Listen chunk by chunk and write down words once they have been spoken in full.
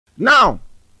Now,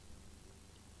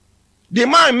 the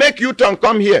man make you turn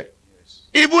come here. Yes.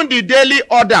 Even the daily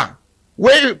order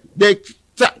where they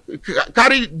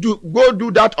go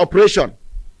do that operation.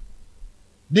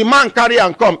 The man carry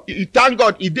and come. He thank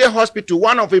God, he dey hospital.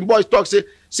 One of him boys talk, say,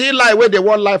 see lie where they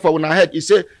want life for una head. He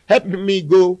say, help me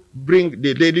go bring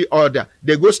the daily order.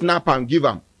 They go snap and give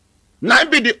them. Now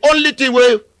be the only thing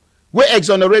where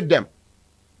exonerate them.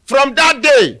 From that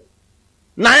day,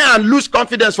 now I lose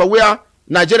confidence for where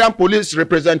Nigerian police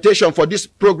representation for this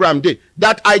program day.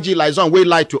 That IG liaison will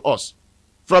lie to us.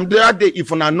 From that day,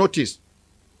 if una notice,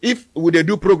 if we dey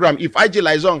do program, if IG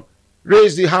liaison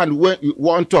raise the hand when you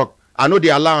want talk, I know they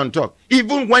allow and talk.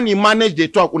 Even when he manage the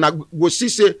talk, una go see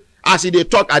say as he dey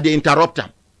talk, I dey interrupt him.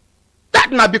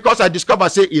 That not because I discover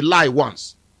say he lie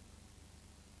once.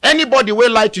 Anybody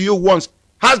will lie to you once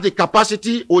has the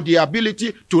capacity or the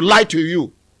ability to lie to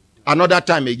you another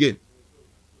time again.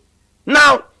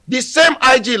 Now, the same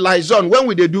IG liaison, when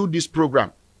we dey do this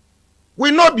program,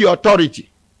 we not be authority.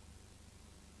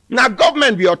 Now,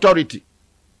 government be authority.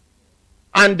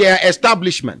 And their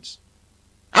establishments.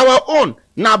 Our own,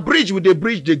 now bridge, we dey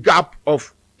bridge the gap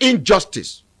of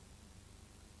injustice.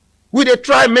 We dey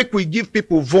try make we give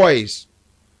people voice.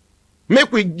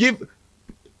 Make we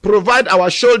provide our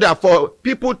shoulder for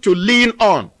people to lean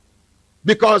on.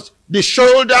 Because the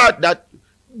shoulder that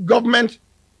government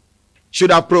should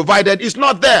have provided is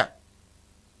not there.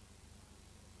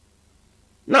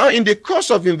 Now, in the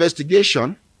course of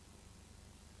investigation,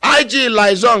 IG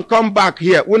liaison come back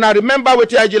here. When I remember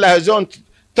what IG liaison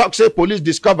talk, say police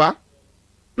discover,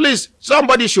 please,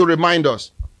 somebody should remind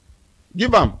us.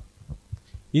 Give them.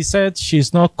 He said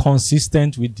she's not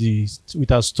consistent with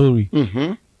her story.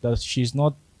 That she's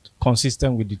not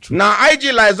consistent with the truth. Now, IG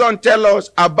liaison tell us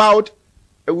about,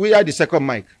 we are the second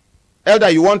mic. Elder,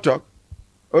 you want to talk?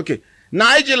 Okay.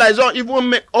 Now, IG liaison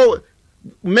even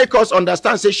make us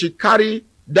understand, say she carry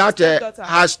that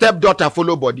her stepdaughter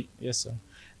follow body. Yes, sir.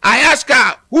 I ask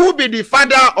her, who be the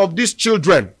father of these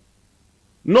children?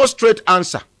 No straight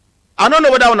answer. I don't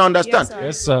know whether I want to understand. Yes, sir.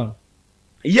 Yes, sir.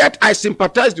 Yet I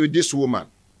sympathized with this woman.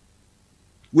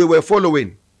 We were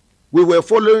following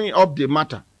up the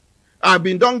matter.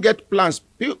 Don't get plans.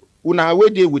 Una way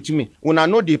there with me. Una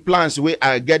know the plans where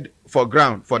I get for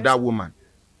ground for that woman.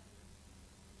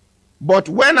 But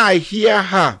when I hear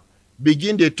her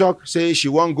begin to talk, say she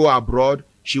won't go abroad,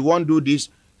 she won't do this,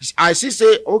 I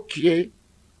say, okay,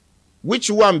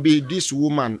 which one be this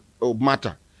woman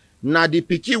matter? Now the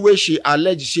picky way she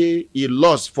alleged she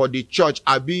lost for the church,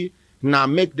 abi now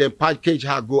make them package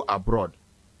her go abroad.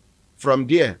 From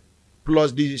there,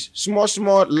 plus these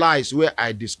small lies where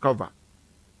I discover.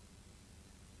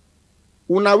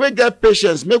 Una we get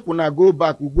patience, make una go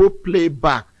back, we go play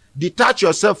back. Detach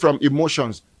yourself from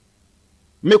emotions.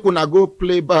 Make una go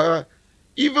play back.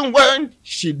 Even when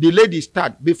the lady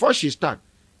start, before she start,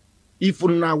 if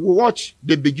una watch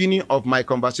the beginning of my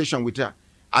conversation with her,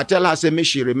 I tell her, say, may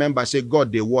she remember, say,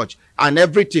 God, they watch, and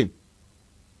everything.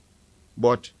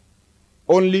 But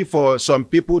only for some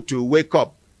people to wake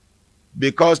up,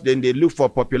 because then they look for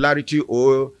popularity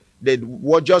or they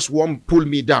just won't pull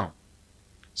me down.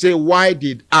 Say, why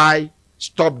did I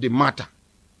stop the matter?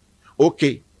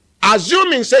 Okay.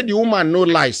 Assuming, say, the woman no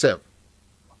lie self.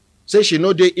 Say, she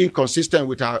know they inconsistent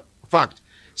with her fact.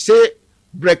 Say,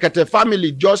 Brekete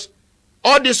family just,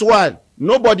 all this while,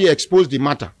 nobody exposed the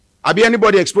matter. Have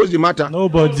anybody exposed the matter?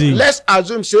 Nobody. Let's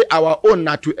assume, say, our own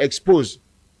not to expose.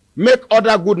 Make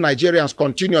other good Nigerians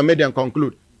continue and make them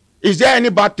conclude. Is there any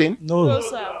bad thing? No,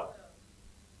 sir.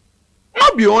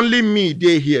 Not be only me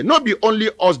they here. Not be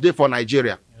only us there for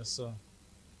Nigeria. Yes, sir.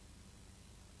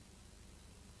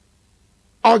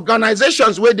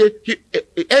 Organizations where they,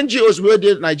 NGOs where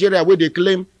they, Nigeria, where they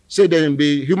claim, say they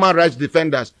be human rights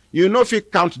defenders. You know if you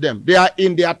count them. They are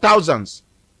in their thousands.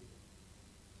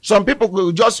 Some people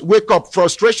will just wake up,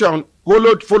 frustration,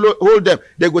 hold them.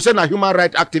 They go say na human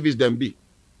rights activists them be.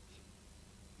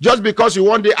 Just because you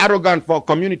want the arrogant for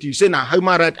community, you say na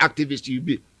human rights activists you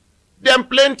be. Them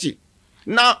plenty.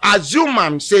 Now assume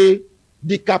and say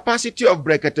the capacity of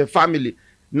Brekete family.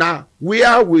 Now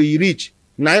where we reach,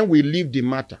 now we leave the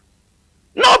matter.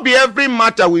 Not be every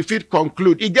matter we fit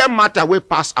conclude. It get matter we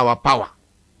pass our power.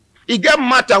 It get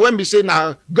matter when we say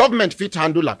now government fit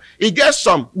handle them. It get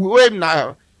some when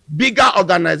now bigger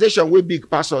organization we big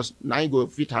pass us now go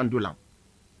fit handle them.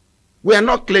 We are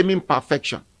not claiming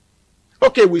perfection.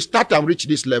 Okay, we start and reach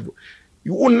this level.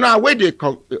 Now where they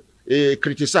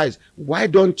criticize, why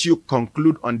don't you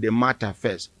conclude on the matter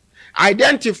first?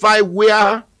 Identify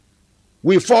where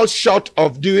we fall short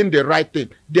of doing the right thing.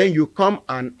 Then you come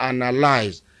and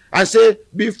analyze and say,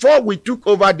 before we took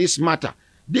over this matter,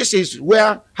 This is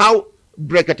where how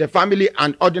Brekete family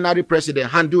and ordinary president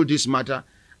handled this matter.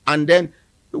 And then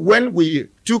when we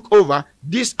took over,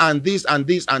 this and this and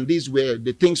this and these were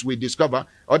the things we discovered.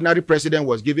 Ordinary president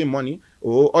was giving money,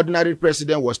 or ordinary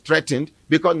president was threatened,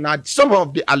 because now some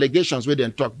of the allegations we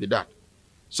didn't talk with that.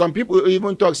 Some people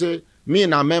even talk, say, me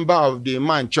and a member of the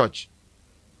Imam church.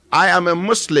 I am a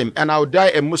Muslim and I'll die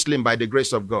a Muslim by the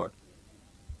grace of God.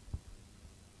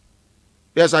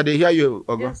 Yes, I did hear you,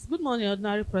 Ogo. Yes, good morning,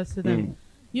 ordinary president.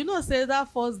 You know, say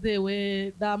that first day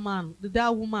where that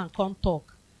woman come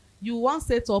talk, you once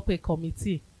set up a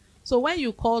committee. So when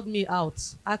you called me out,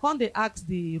 I can't dey ask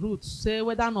the root, say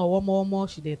whether or one more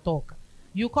she dey talk.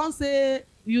 You can't say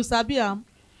you sabi am.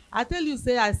 I tell you,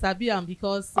 say I sabi am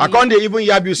because I can't even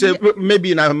hear you say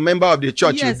maybe a member of the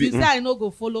church. Yes, you say I no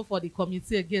go follow for the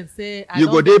committee again. Say I you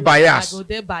go dey bias. I go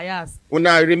dey bias. When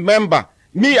I remember,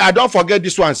 me, I don't forget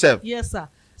this one self. Yes, sir.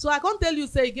 So I can't tell you,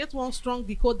 say you get one strong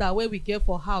decoder where we get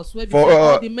for house, where for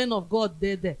all the men of God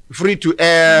there. Free to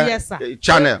air. Yes, sir.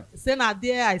 Channel. Say na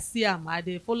there I see am, I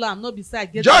dey follow am. No be say I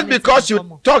get. Just because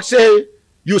you talk, say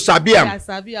you sabi am. Yeah, I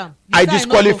sabi am. I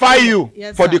disqualify you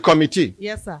for the committee.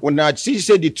 Yes, sir. When I see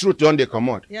say the truth, don't they come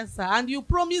out? Yes, sir. And you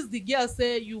promise the girl,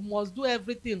 say you must do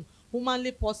everything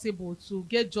humanly possible to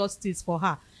get justice for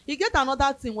her. You get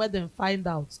another thing where them find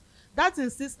out. That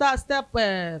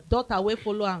in daughter wey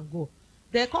follow and go.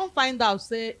 They can't find out,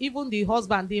 say even the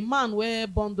husband, the man where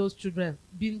born those children,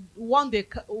 been one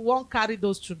carry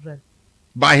those children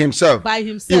by himself.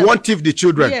 He won't thief the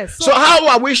children. Yes. So how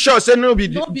are we sure say no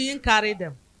being carry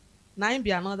them? Now him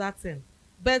be another thing.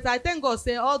 But I thank God,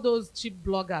 say all those cheap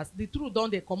bloggers, the truth don't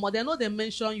they come out. They know they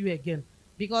mention you again,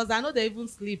 because I know they even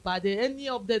sleep. Are there any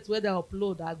updates where they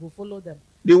upload? I go follow them.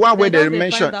 The one where they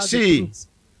mention, see,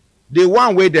 the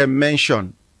one where they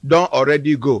mention don't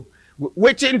already go.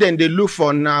 Waiting, then they look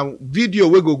for now video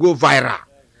will go viral,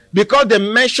 because they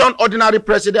mention ordinary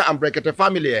president and Brekete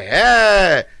family.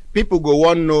 Hey, people go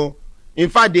want know. In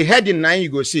fact, the heading 9 you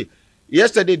go see.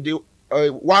 Yesterday, the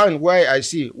one where I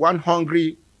see one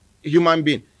hungry human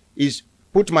being is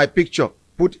put my picture,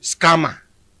 put scammer.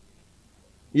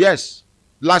 Yes,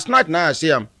 last night now I see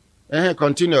him.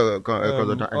 Continue.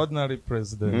 Ordinary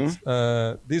president.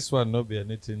 This one not be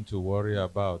anything to worry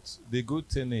about. The good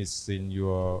thing is in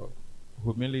your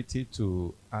humility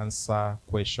to answer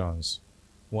questions,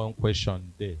 one question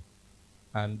day,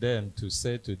 and then to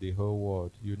say to the whole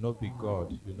world, you no be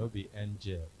God, you no be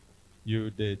angel, you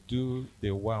they do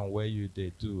the one where you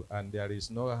they do, and there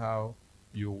is no how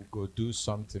you go do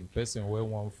something. Person where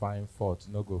one find fault,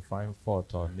 no go find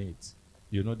fault on it.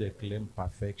 You know they claim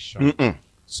perfection.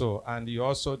 So, and you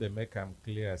also they make them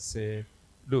clear, say,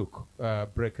 look,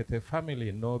 Brekete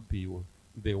family no be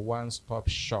the one-stop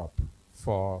shop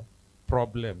for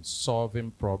problems,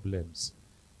 solving problems.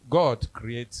 God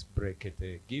creates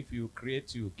Brekete,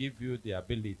 create you, give you the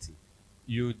ability.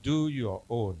 You do your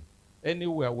own.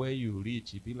 Anywhere where you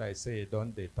reach, it be like say,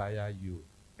 don't they tire you.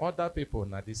 Other people,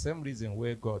 now the same reason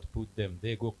where God put them,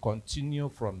 they go continue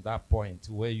from that point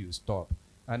where you stop.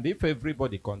 And if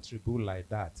everybody contribute like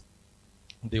that,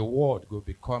 the world will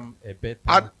become a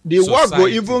better the world will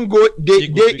even go they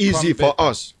easy for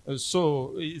us.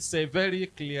 So it's a very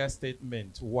clear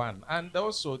statement, one. And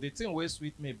also the thing where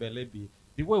sweet me belebi,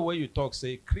 the way where you talk,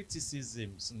 say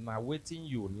criticisms, now waiting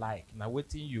you like, now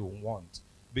waiting you want,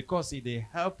 because they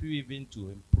help you even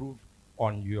to improve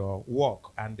on your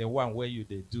work and the one where you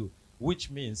they do,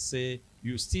 which means say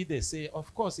you still they say,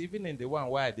 of course, even in the one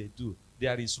where they do,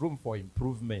 there is room for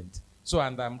improvement. So,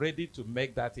 and I'm ready to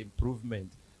make that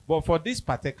improvement. But for this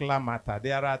particular matter,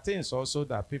 there are things also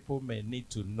that people may need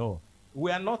to know.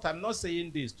 I'm not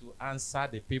saying this to answer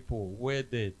the people where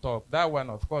they talk. That one,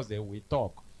 of course, they will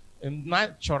talk. And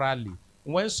naturally,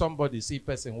 when somebody see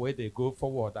person where they go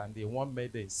forward and they want me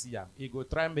they see him, he go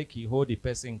try make he hold the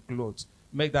person clothes,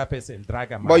 make that person drag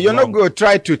him. But you're not going to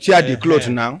try to tear the clothes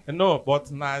now. No,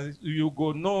 but now you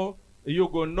go know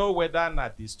whether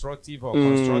not destructive or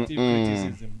constructive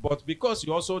criticism. But because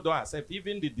you also don't accept,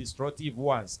 even the destructive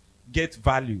ones get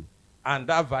value, and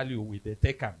that value will they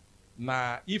take them.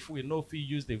 Now, if we know if we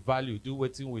use the value, do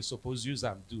what we suppose use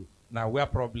them do. Now we are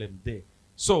problem there.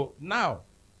 So now,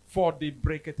 for the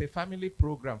Brekete family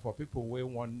program, for people who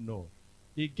want to know,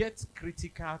 it gets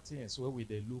critical things where we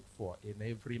they look for in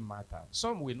every matter.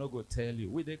 Some will not go tell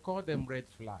you. They call them red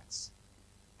flags.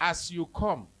 As you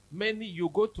come, you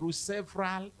go through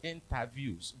several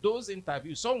interviews. Those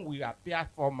interviews, some will appear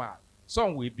formal,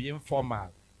 some will be informal.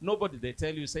 Nobody they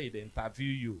tell you, say they interview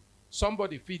you.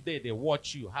 Somebody feed there, they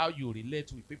watch you, how you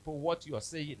relate with people, what you're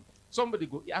saying. Somebody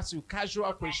go ask you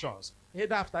casual questions,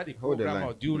 either after the program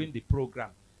or during the program.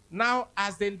 Now,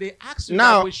 as then they ask you that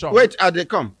Now, question. wait, as they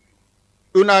come.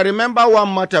 Una remember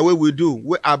one matter wey we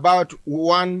do about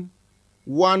one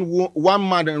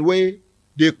man wey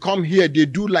they come here, they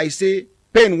do like say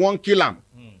pain won't kill am.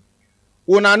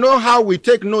 Una know how we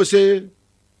take no say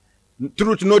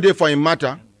truth no dey for him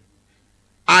matter.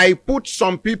 I put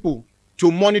some people to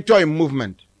monitor him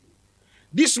movement.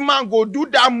 This man go do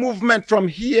that movement from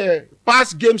here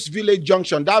past Games Village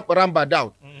Junction, that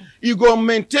roundabout. He go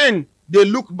maintain, they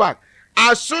look back.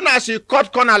 As soon as he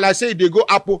cut corner, like say they go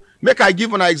Apple, make I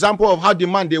give an example of how the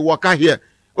man they walk out here.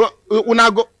 Una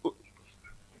go.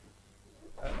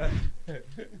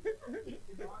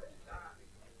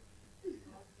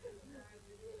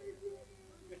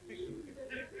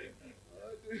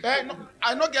 No,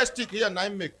 I no get stick here, and I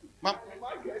make.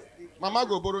 Mama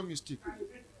go borrow me stick.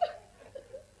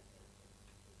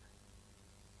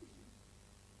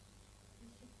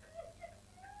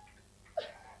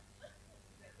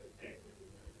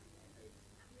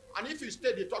 And if you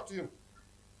stay, they talk to you.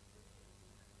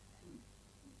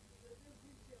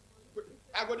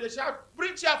 I go, they shout,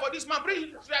 bring chair for this man,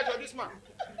 bring chair for this man.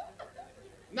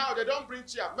 Now they don't bring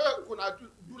chair. Make una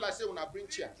do like say una bring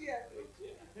chair.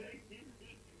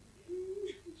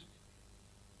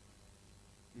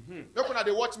 Make una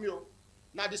they watch me.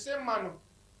 Now the same man.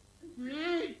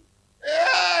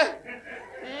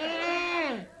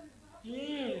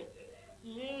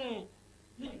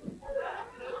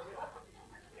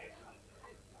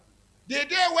 The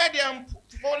day where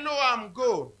they follow am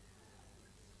go.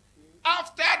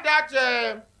 After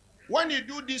that, when you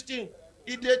do this thing,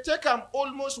 it dey take am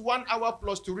almost 1 hour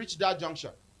plus to reach that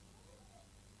junction.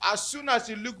 As soon as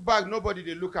you look back, nobody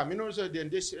dey look am. You know, so then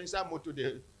they inside motor,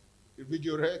 the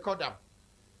video record am.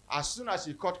 As soon as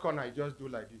he cut corner, he just do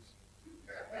like this.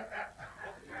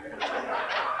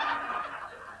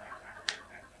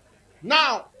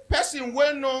 Now, person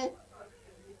wey know.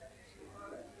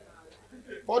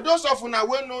 For those of una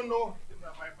wey no know,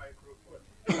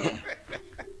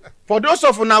 for those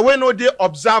of una wey no dey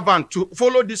observant to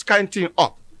follow this kind thing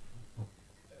up.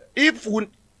 If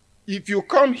you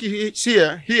come here,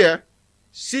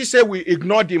 see say we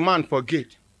ignore the man for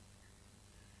gate.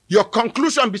 Your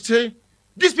conclusion be say,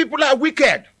 these people are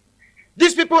wicked.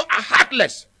 These people are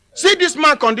heartless. See this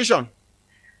man condition.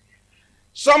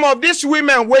 Some of these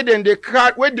women where they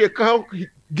call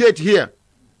gate here.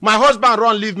 My husband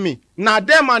run leave me. Now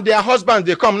them and their husbands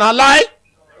they come. Now lie.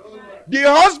 The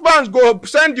husbands go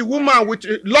send the woman with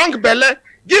long belly.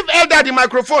 Give elder the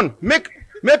microphone. Make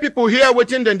people hear what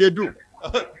then they do.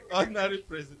 Ordinary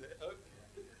president.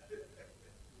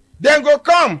 Then go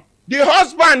come. The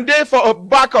husband there for a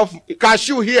back of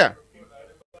cashew here.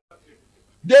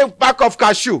 They back of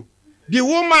cashew. The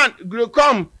woman will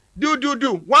come.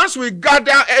 Do. Once we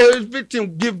gather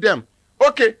everything, give them.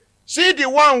 Okay. See the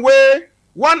one way.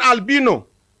 One albino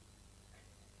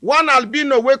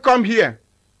will come here.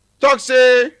 Talk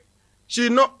say, she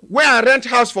know where I rent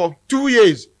house for 2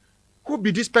 years. Who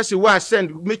be this person where I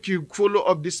send make you follow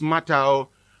up this matter? Or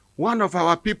one of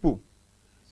our people.